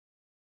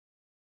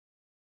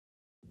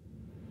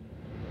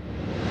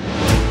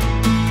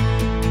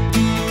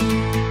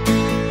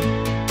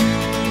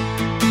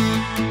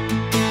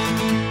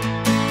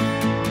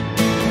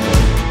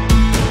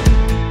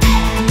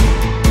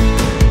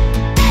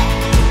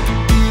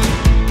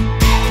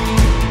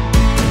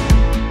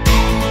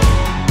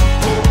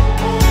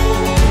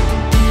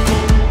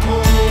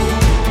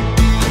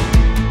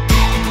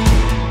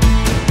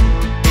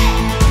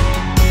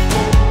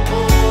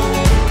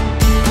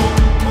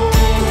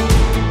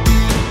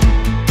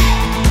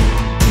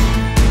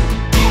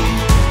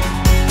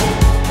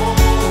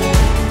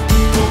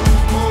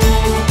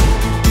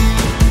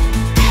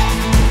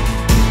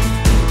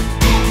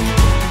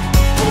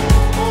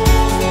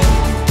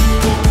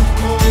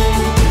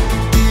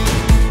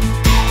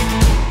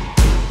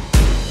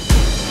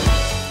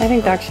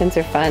think the auctions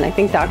are fun. I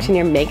think the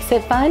auctioneer makes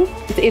it fun.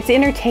 It's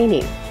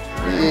entertaining.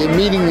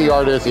 Meeting the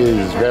artist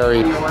is very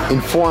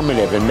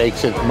informative and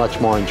makes it much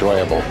more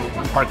enjoyable.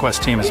 Park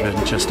West team has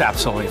been just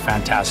absolutely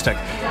fantastic.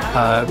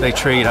 They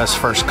treat us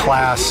first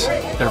class.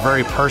 They're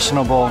very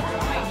personable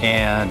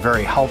and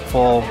very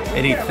helpful.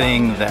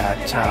 Anything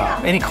that,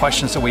 any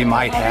questions that we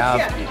might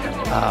have,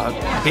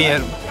 be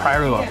it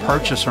prior to a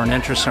purchase or an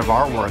interest of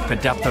artwork, the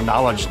depth of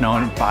knowledge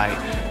known by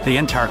the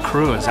entire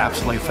crew is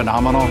absolutely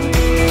phenomenal.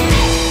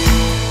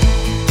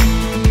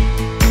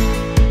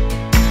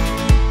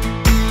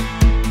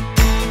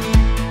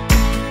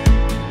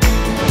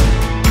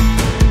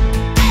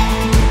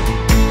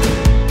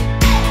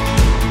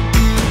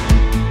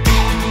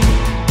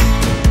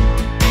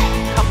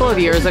 A couple of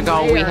years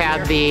ago, we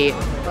had the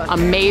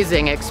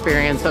amazing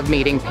experience of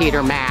meeting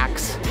Peter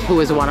Max,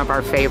 who is one of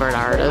our favorite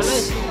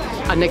artists.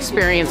 An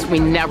experience we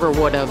never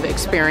would have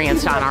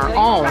experienced on our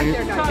own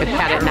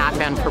had it not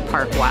been for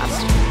Park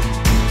West.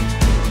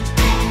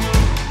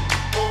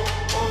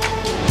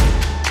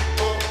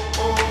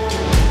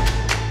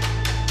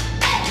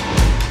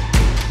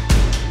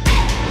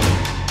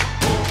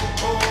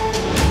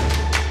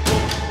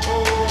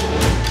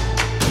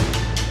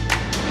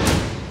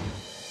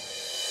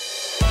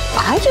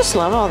 I just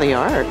love all the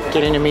art.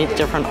 Getting to meet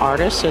different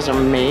artists is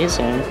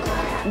amazing.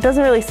 It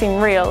doesn't really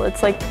seem real.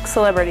 It's like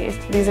celebrities.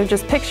 These are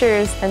just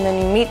pictures, and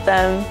then you meet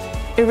them.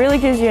 It really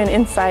gives you an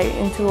insight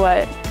into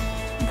what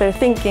they're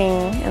thinking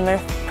and their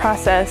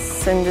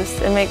process, and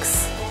just it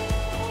makes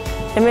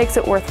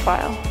it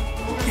worthwhile.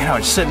 You know,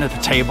 just sitting at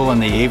the table in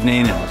the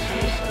evening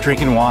and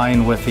drinking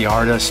wine with the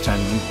artist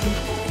and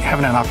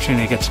having an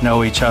opportunity to get to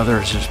know each other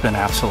has just been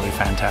absolutely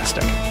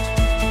fantastic.